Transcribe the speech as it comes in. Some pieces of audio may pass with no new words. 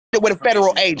with a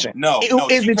federal agent. No, no,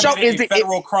 is she it your, committed a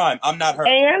federal crime. I'm not her.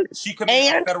 She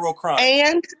committed a federal crime.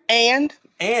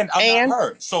 And I'm not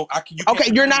her. So you can't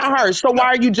okay, you're not her. So why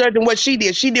are you judging what she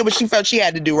did? She did what she felt she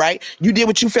had to do, right? You did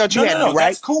what you felt you had to do, right?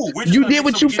 That's cool. You did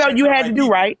what you felt you had to do,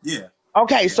 right? Yeah.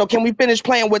 Okay, so can we finish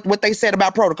playing with what they said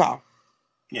about protocol?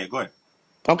 Yeah, go ahead.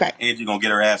 Okay. Angie gonna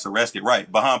get her ass arrested, right?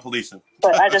 Behind Palesa.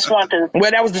 But I just want to.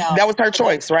 Well, that was her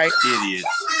choice, right? It is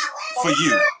for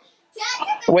you.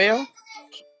 Well,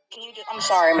 I'm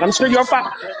sorry. I'm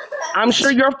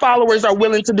sure your followers are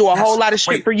willing to do a whole lot of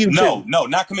shit for you too. No,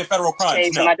 not commit federal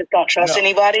crimes. No. And I just don't trust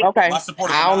anybody. Okay.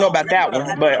 I don't know about that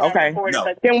one, but okay.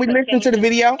 No. Can we listen to the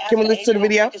video? Can we listen to the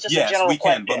video? Yes, we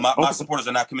can. But my supporters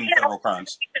are not committing federal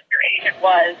crimes. Your agent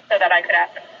was so that I could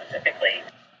ask them specifically.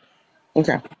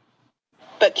 Okay.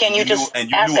 But can you just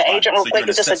ask the agent real quick?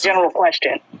 It's just a general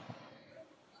question.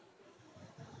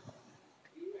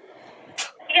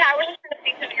 Yeah, I was just trying to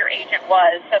see who your agent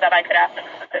was so that I could ask them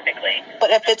specifically. But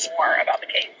if it's more about the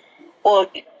case. Well,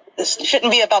 this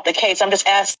shouldn't be about the case. I'm just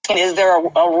asking, is there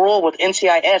a rule with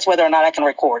NCIS whether or not I can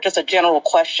record? Just a general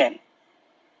question.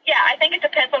 Yeah, I think it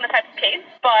depends on the type of case,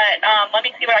 but let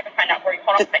me see what I can find out for you.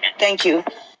 Hold on a second. Thank you.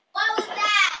 What was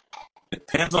that? It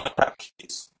depends on the type of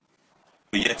case.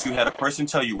 But yet you had a person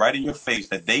tell you right in your face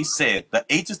that they said, the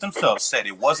agents themselves said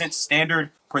it wasn't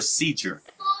standard procedure.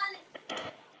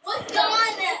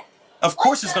 Of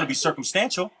course it's going to be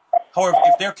circumstantial. However,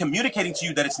 if they're communicating to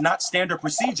you that it's not standard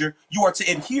procedure, you are to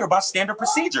adhere by standard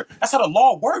procedure. That's how the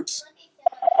law works.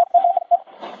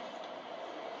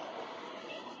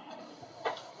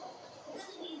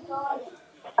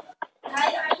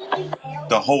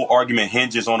 The whole argument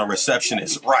hinges on a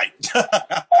receptionist, right?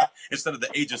 Instead of the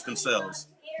agents themselves.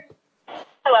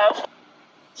 Hello?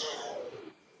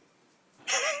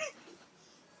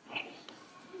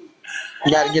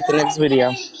 You gotta get the next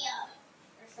video.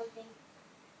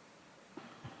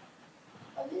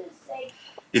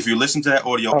 If you listen to that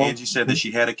audio, Angie said that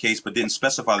she had a case but didn't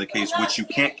specify the case, which you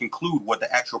can't conclude what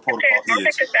the actual protocol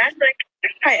is.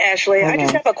 Hi, Ashley. I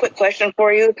just have a quick question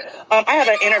for you. I have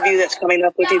an interview that's coming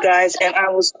up with you guys, and I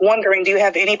was wondering, do you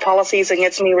have any policies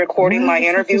against me recording my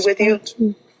interview with you?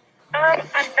 Did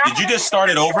you just start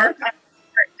it over?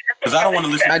 Because I don't want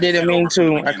to listen. I didn't mean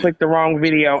to. I clicked the wrong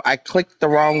video.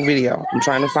 I'm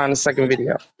trying to find the second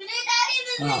video.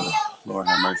 Oh, Lord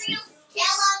have mercy.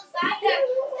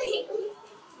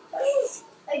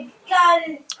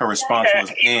 Her response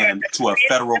was, and to a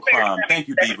federal crime. Thank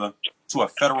you, Diva. To a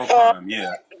federal crime,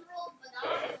 yeah.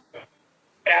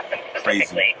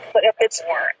 Crazy. But if it's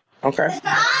okay,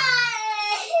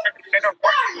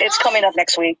 it's coming up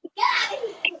next week.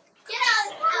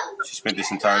 She spent this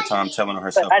entire time telling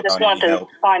herself. But I just want to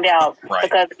find out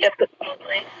because if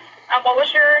what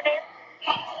was your name?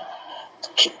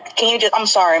 Can you just? I'm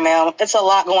sorry, ma'am. It's a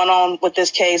lot going on with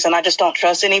this case, and I just don't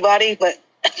trust anybody. But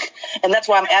and that's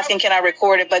why I'm asking, can I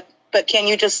record it? But can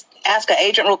you just ask an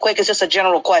agent real quick? It's just a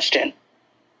general question.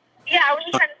 Yeah, I was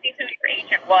just trying to see who your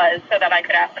agent was so that I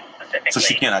could ask them specifically. So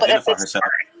she can't identify herself.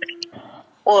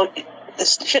 Well,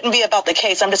 this shouldn't be about the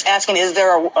case. I'm just asking, is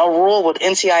there a rule with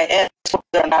NCIS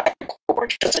whether or not I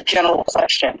record? Just a general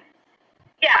question.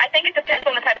 Yeah, I think it depends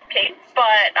on the type of case,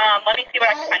 but let me see what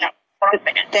I can find out. Hold on a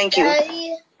second. Thank you.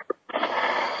 Daddy, can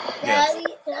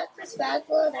I have the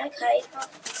spatula and that kite?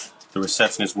 The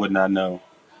receptionist would not know.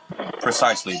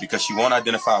 Precisely, because she won't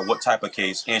identify what type of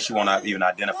case, and she won't even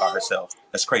identify herself.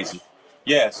 That's crazy.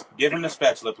 Yes, give him the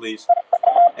spatula, please.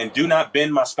 And do not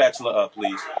bend my spatula up,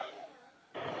 please.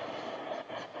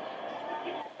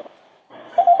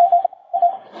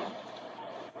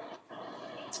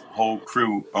 Whole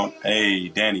crew on. Hey,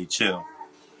 Danny, chill.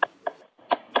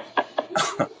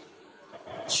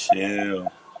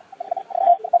 Chill.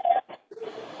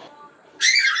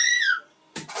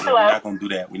 Hello? We're not going to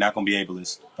do that. We're not going to be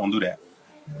ableist. Don't do that.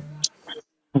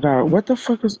 God, what the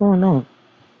fuck is going on?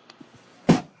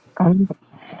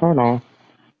 Hold on.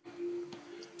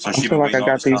 So I feel like I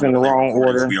got these in the wrong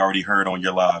order. We already heard on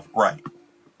your live. Right.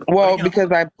 Well,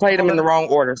 because I played them in the wrong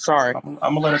order. Sorry. I'm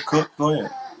going to let her cook. Go ahead.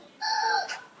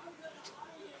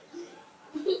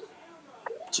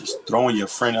 Just throwing your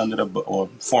friend under the or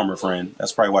former friend.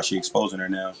 That's probably why she exposing her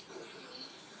now.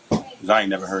 Because I ain't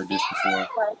never heard this before.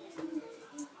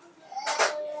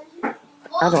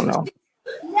 I don't know.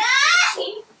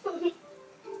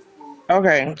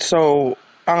 Okay, so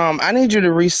I need you to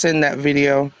resend that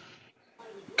video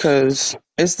because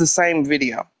it's the same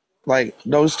video. Like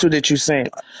those two that you sent.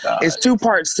 It's two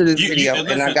parts to this video,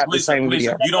 listen, and I got the same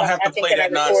video. You don't have to play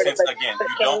that nonsense again.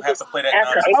 You don't have to play that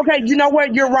nonsense. Okay, you know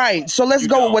what? You're right. So let's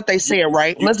go with what they said,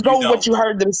 right? Let's go with what you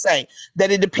heard them say. That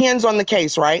it depends on the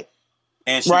case, right?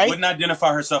 And she right? wouldn't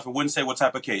identify herself and wouldn't say what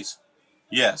type of case.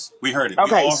 Yes, we heard it.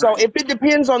 We Okay, all so heard it. if it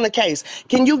depends on the case,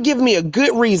 can you give me a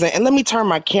good reason? And let me turn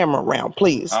my camera around,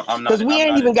 please, I'm because not. we I'm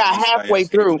ain't not even in got halfway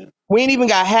NCIS through. agent. We ain't even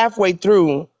got halfway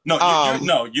through. No,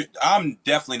 I'm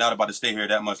definitely not about to stay here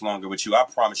that much longer with you. I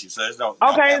promise you. So there's no doubt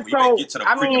Okay, that. You better so get to the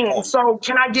I freaking mean, point. so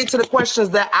can I get to the questions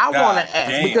that I want God to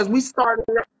ask? Because damn. we started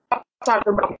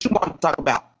talking about what you want to talk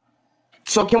about.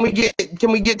 So can we get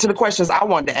to the questions I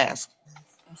wanted to ask?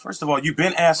 First of all, you've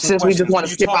been asking Since we just questions. want What to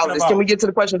are you skip all talking of this, can we about? get to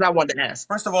the questions I wanted to ask?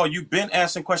 First of all, you've been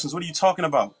asking questions. What are you talking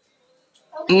about?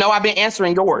 No, I've been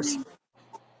answering yours.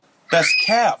 That's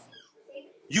cap.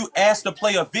 You asked to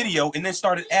play a video and then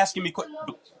started asking me questions.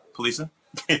 Palesa?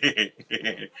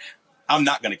 I'm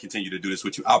not going to continue to do this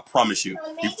with you. I promise you.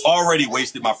 You've already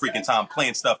wasted my freaking time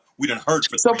playing stuff we done heard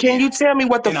for So 3 can you years. tell me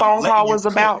what the And I'm phone letting call you was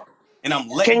cook. about? And I'm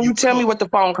letting Can you you tell me cook. what the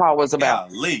phone call was about?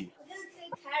 Golly.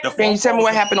 Can you tell me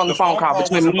what happened on the The phone phone call call was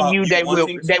between me, about you, you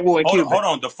wanting to Daywoo, and Cuban? hold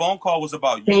on. The phone call was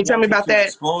about Can you you tell me wanting about to that?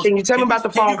 expose. Can you tell me about the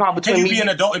phone call Can between you me, be an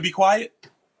you? adult and be quiet?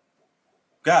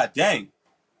 God dang.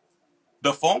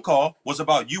 The phone call was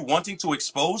about you wanting to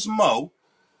expose Mo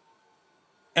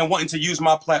and wanting to use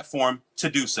my platform to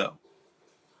do so.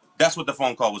 That's what the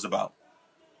phone call was about.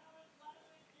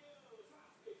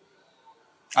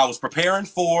 I was preparing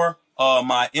for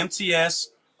my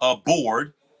MTS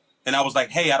board, and I was like,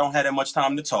 hey, I don't have that much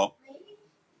time to talk.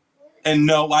 And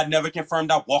no, I never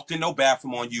confirmed I walked in no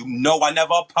bathroom on you. No, I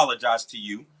never apologized to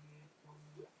you.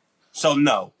 So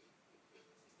no.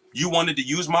 You wanted to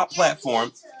use my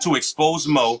platform to expose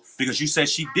Mo because you said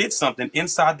she did something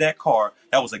inside that car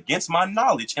that was against my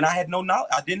knowledge, and I had no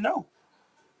knowledge. I didn't know.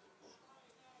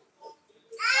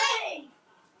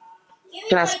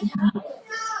 Can I?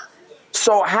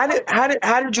 So how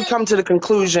did you come to the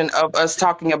conclusion of us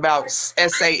talking about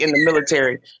SA in the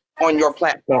military on your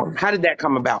platform? How did that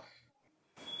come about?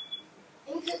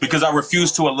 Because I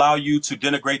refuse to allow you to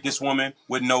denigrate this woman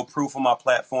with no proof on my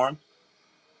platform.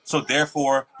 So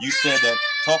therefore, you said that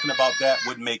talking about that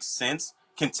would make sense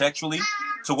contextually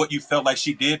to what you felt like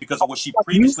she did because of what she You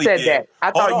previously said did. that.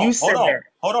 I thought you said that.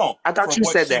 Hold on. I thought From you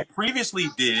what said she that. previously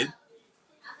did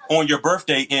on your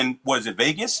birthday in, was it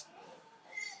Vegas?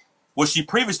 What she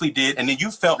previously did, and then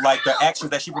you felt like the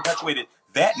actions that she perpetuated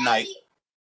that night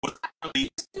was really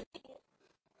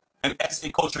an SA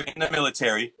culture in the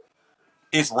military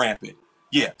is rampant.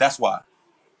 Yeah, that's why.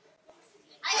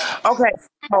 Okay.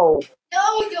 So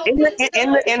in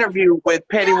the interview with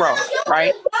Petty Rowe,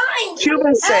 right?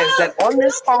 Cuban says that on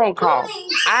this phone call,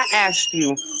 I asked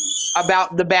you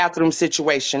about the bathroom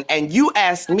situation, and you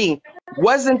asked me,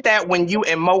 wasn't that when you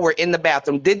and Mo were in the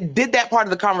bathroom? Did that part of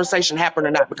the conversation happen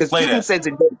or not? Because Play Cuban that. says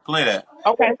it did. Play that.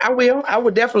 Okay, I will. I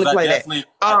would definitely Because play that.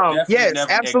 I definitely Yes,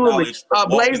 never absolutely. acknowledged walking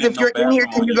Blaze, in if no you're in here,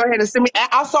 bathroom can on you go you. ahead and send me?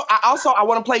 I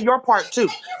want to play your part too,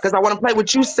 because I want to play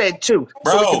what you said too,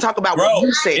 so we can Bro, talk about what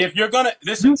you said. if you're gonna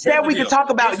listen, You said we could talk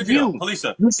Here's about the deal, you.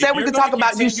 Palesa. You If said we you're could gonna talk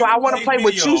about you, so continue to I want to play play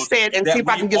what you videos said and see that if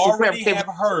I we can get some already clarification. have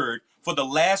heard for the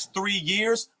last 3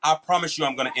 years, I promise you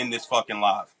I'm gonna end this fucking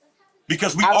live.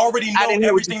 Because we already I know didn't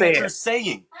hear what you everything that said. you're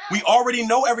saying. We already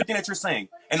know everything that you're saying.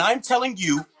 And I'm telling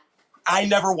you, I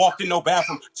never walked in no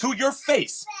bathroom. To your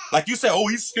face. Like you said, oh,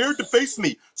 he's scared to face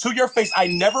me. To your face, I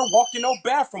never walked in no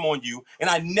bathroom on you, and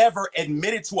I never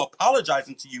admitted to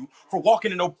apologizing to you for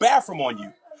walking in no bathroom on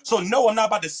you. So no, I'm not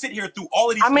about to sit here through all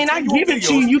of these I mean, I continual give it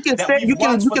to you. videos You can that sit, we've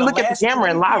watched you for can the look at the last camera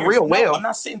and 3 lie years. real No, I'm well.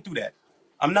 not sitting through that.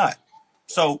 I'm not.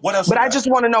 So what else you But I got? just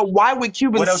want to know, why would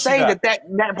Cuban What else you say got?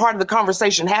 that part of the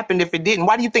conversation happened if it didn't?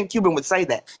 Why do you think Cuban would say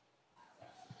that?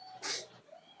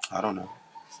 I don't know.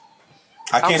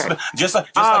 I can't Okay. speak just like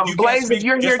you can't Blaze, if speak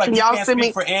you're just here, like you can't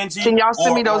speak for can Angie y'all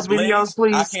send me or those videos, Blaze.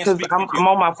 I please? can't Because speak for I'm Cuban.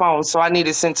 on my phone, so I need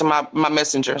it sent to my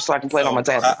messenger so I can play it on my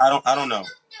So tablet. I don't know.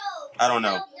 I don't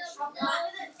know.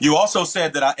 You also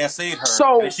said that I essayed her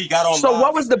and then So, she got on so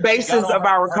what live. was the She got basis on of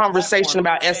our her conversation platform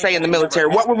about SA saying in that the it never military?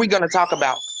 What were we happened. going to talk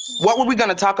about? What were we going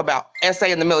to talk about? SA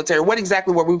in the military. What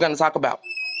exactly were we going to talk about?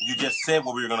 You just said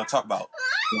what we were going to talk about.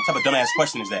 What type of dumbass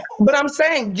question is that? But I'm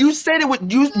saying you said it was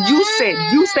you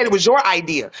said it was your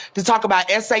idea to talk about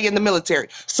SA in the military.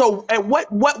 So, at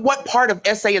what part of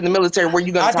SA in the military were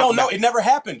you going to I talk don't know. about? It never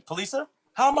happened, Palesa.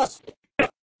 How much?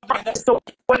 So,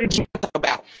 what did you talk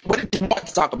about? What did you want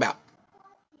to talk about?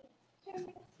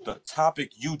 The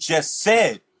topic you just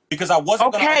said. Because I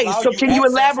wasn't going to Okay, allow so you can you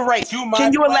access elaborate? to my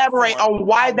Can you elaborate platform. on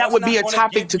why I that was would be not a going to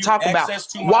topic give to you talk about? access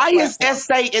to my Why is platform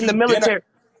SA in the to military?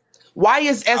 Why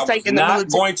is I SA was in the not military?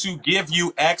 going to give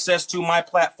you access to my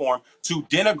platform to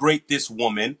denigrate this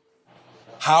woman.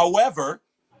 However,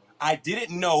 I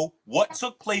didn't know what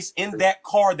took place in that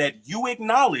car that you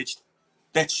acknowledged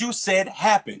that you said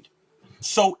happened.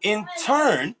 So in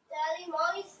turn,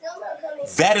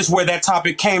 That is where that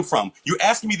topic came from. You're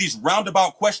asking me these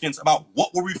roundabout questions about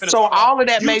what were we finna So talk about. all of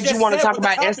that You made you just want to said talk what the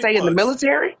about topic SA in the was.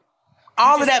 military? You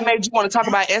All of just that said made you want to talk you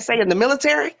about SA in the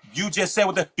military? you just said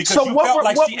what the So because you felt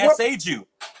like she what SA'd you.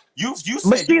 You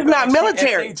but said you she's felt not like she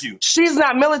military. SA'd you She's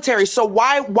not military. So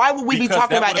why would we be because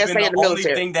talking that about would have been SA in the the only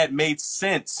military? thing that made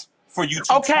sense for you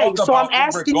to Okay, talk about in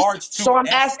regards to I'm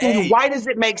asking you, SA. why does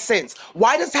it make sense?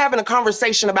 Why does having a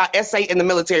conversation about SA in the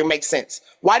military make sense?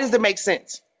 Why does it make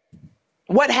sense?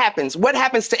 What happens? What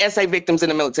happens to SA victims in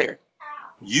the military?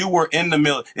 You were in the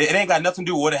military. It ain't got nothing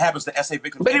to do with what happens to SA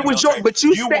victims But in it the was your military.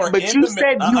 you You said were in the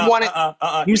you wanted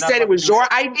you You're not said it about to was do your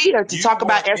that. idea to You talk were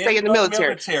about SA in in the the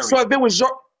military. So military. if it was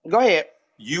your go ahead.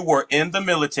 You were in the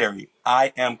military.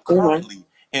 I am Mm-hmm. currently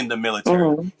in the military.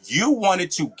 Mm-hmm. You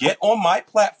wanted to get on my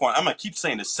platform. I'm going to keep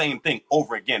saying the same thing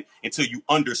over again until you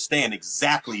understand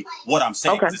exactly what I'm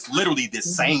saying, Okay. because it's literally the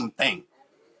same thing.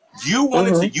 You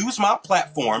wanted to Mm-hmm. use my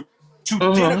platform to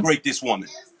Mm-hmm. denigrate this woman,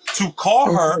 to call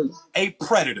her Mm-hmm. a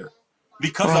predator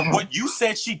because of Mm-hmm. what you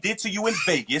said she did to you in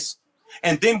Vegas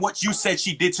and then what you said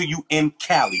she did to you in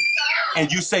Cali.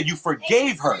 And you said you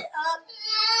forgave her.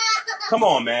 Come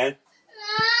on, man.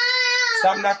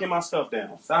 Stop knocking my stuff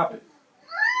down. Stop it.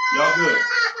 Y'all good.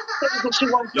 She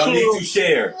wants Y'all need to to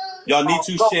share. Y'all need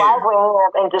to go share. live with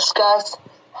him and discuss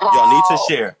Y'all need to how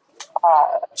share.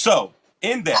 So,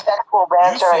 in that, sexual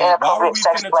you banter and said, why were inappropriate we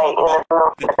sex finna play talk in about the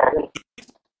that? military.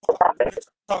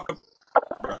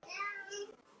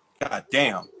 God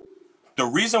damn. The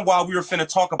reason why we were finna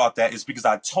talk about that is because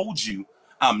I told you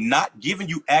I'm not giving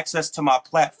you access to my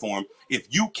platform if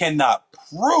you cannot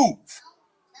prove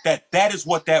that that is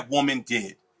what that woman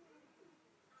did.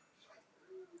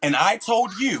 And I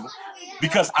told you,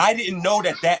 because I didn't know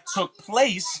that that took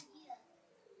place,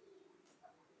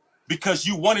 because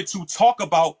you wanted to talk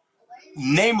about,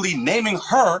 namely naming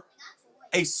her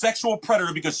a sexual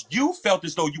predator because you felt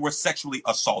as though you were sexually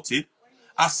assaulted.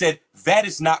 I said, that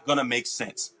is not going to make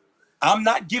sense. I'm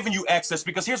not giving you access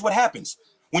because here's what happens.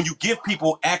 When you give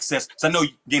people access, so I know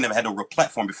you ain't never had no real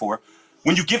platform before.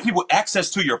 When you give people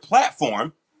access to your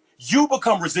platform, you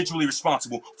become residually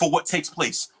responsible for what takes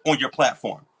place on your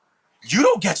platform. You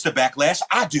don't get the backlash,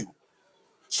 I do.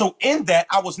 So in that,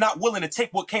 I was not willing to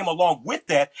take what came along with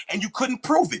that, and you couldn't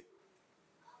prove it.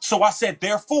 So I said,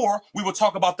 therefore, we will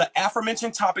talk about the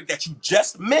aforementioned topic that you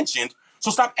just mentioned.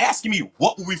 So stop asking me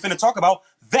what were we finna talk about.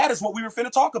 That is what we were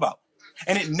finna talk about.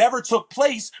 And it never took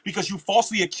place because you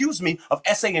falsely accused me of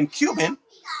essaying Cuban.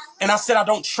 And I said, I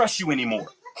don't trust you anymore.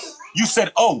 You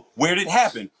said, oh, where did it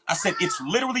happen? I said, it's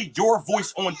literally your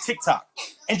voice on TikTok.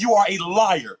 And you are a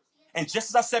liar. And just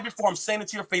as I said before, I'm saying it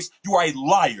to your face, you are a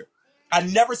liar. I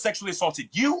never sexually assaulted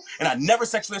you, and I never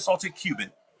sexually assaulted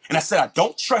Cuban. And I said, I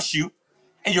don't trust you,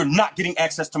 and you're not getting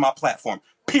access to my platform,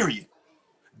 period.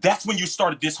 That's when you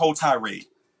started this whole tirade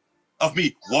of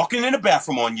me walking in the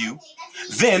bathroom on you,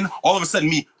 then all of a sudden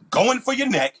me going for your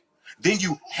neck, then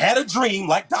you had a dream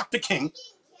like Dr. King,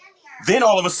 then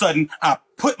all of a sudden I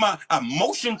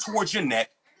motioned towards your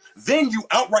neck, then you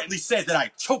outrightly said that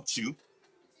I choked you.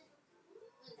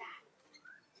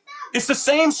 It's the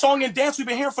same song and dance we've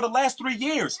been hearing for the last 3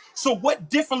 years. So what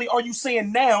differently are you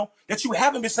saying now that you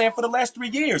haven't been saying for the last 3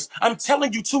 years? I'm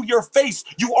telling you to your face,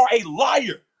 you are a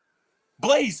liar.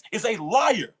 Blaze is a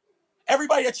liar.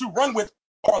 Everybody that you run with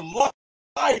are a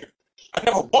liar. I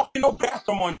never walked in no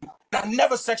bathroom on you, and I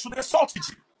never sexually assaulted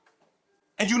you.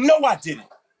 And you know I didn't.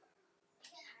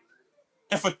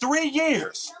 And for 3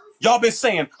 years, y'all been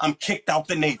saying I'm kicked out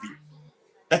the Navy,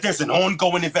 that there's an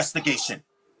ongoing investigation.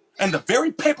 And the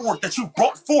very paperwork that you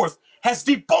brought forth has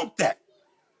debunked that.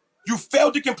 You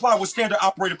failed to comply with standard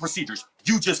operating procedures.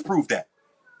 You just proved that.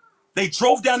 They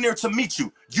drove down there to meet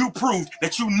you. You proved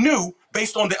that you knew,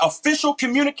 based on the official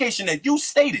communication that you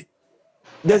stated,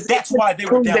 that Does it that's why they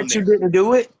were prove down that you there. didn't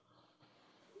do it?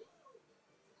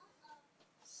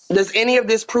 Does any of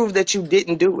this prove that you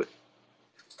didn't do it?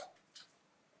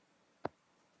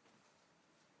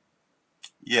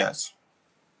 Yes.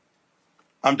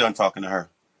 I'm done talking to her.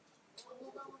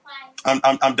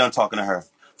 I'm done talking to her.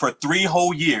 For 3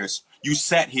 whole years, you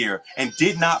sat here and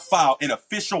did not file an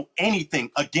official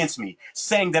anything against me,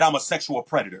 saying that I'm a sexual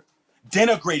predator,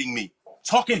 denigrating me,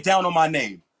 talking down on my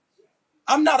name.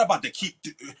 I'm not about to keep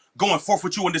going forth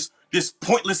with you in this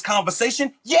pointless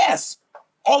conversation. Yes,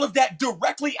 all of that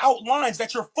directly outlines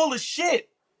that you're full of shit.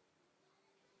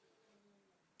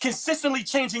 Consistently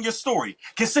changing your story,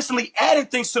 consistently adding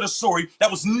things to the story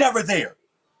that was never there.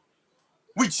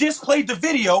 We just played the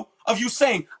video of you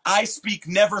saying, Ispeak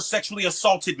never sexually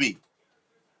assaulted me.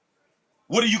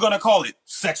 What are you going to call it?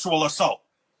 Sexual assault.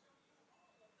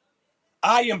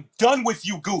 I am done with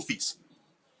you goofies.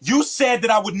 You said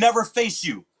that I would never face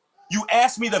you. You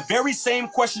asked me the very same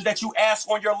questions that you ask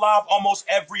on your live almost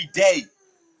every day.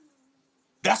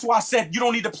 That's why I said you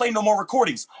don't need to play no more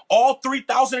recordings. All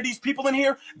 3,000 of these people in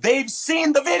here, they've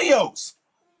seen the videos.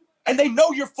 And they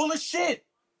know you're full of shit.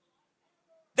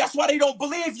 That's why they don't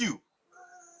believe you.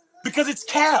 Because it's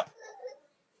cap.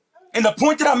 And the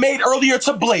point that I made earlier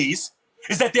to Blaze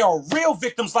is that there are real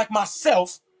victims like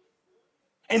myself.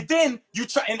 And then you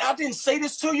try, and I didn't say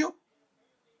this to you,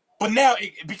 but now,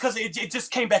 because it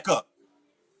just came back up.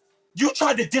 You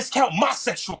tried to discount my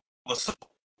sexual assault.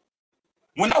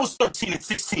 When I was 13 and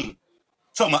 16,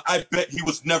 talking about, I bet he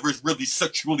was never really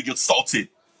sexually assaulted.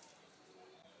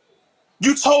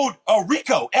 You told El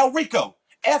Rico,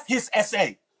 F his SA.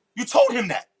 You told him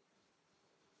that.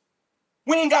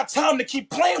 We ain't got time to keep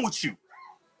playing with you.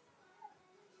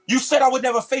 You said I would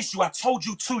never face you. I told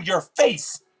you to your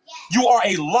face. You are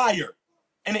a liar.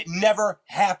 And it never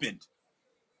happened.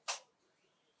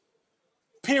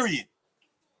 Period.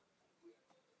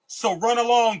 So run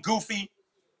along, Goofy.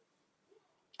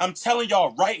 I'm telling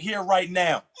y'all right here, right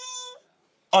now.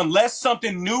 Unless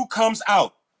something new comes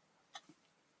out,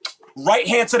 right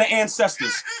hand to the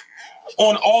ancestors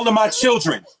on all of my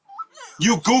children,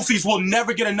 you goofies will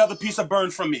never get another piece of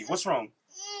burn from me. What's wrong?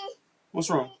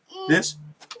 What's wrong? This?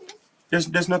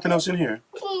 There's nothing else in here.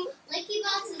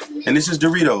 And this is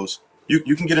Doritos.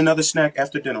 You can get another snack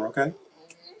after dinner, okay?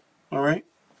 All right?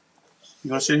 You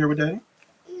gonna sit here with Daddy?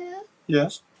 Yeah.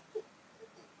 Yes?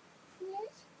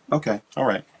 Okay, all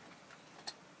right.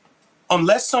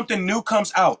 Unless something new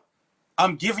comes out,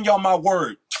 I'm giving y'all my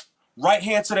word. Right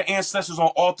hand to the ancestors on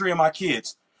all three of my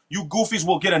kids. You goofies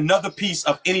will get another piece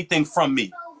of anything from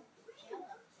me.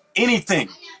 Anything.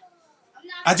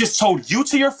 I just told you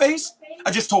to your face.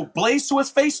 I just told Blaze to his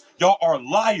face. Y'all are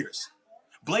liars.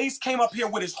 Blaze came up here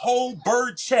with his whole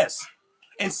bird chest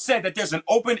and said that there's an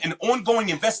open and ongoing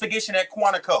investigation at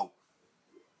Quantico.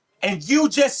 And you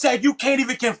just said you can't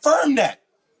even confirm that.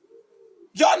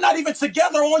 Y'all not even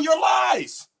together on your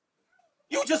lies.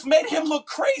 You just made him look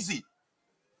crazy.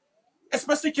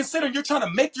 Especially considering you're trying to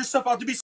make yourself out to be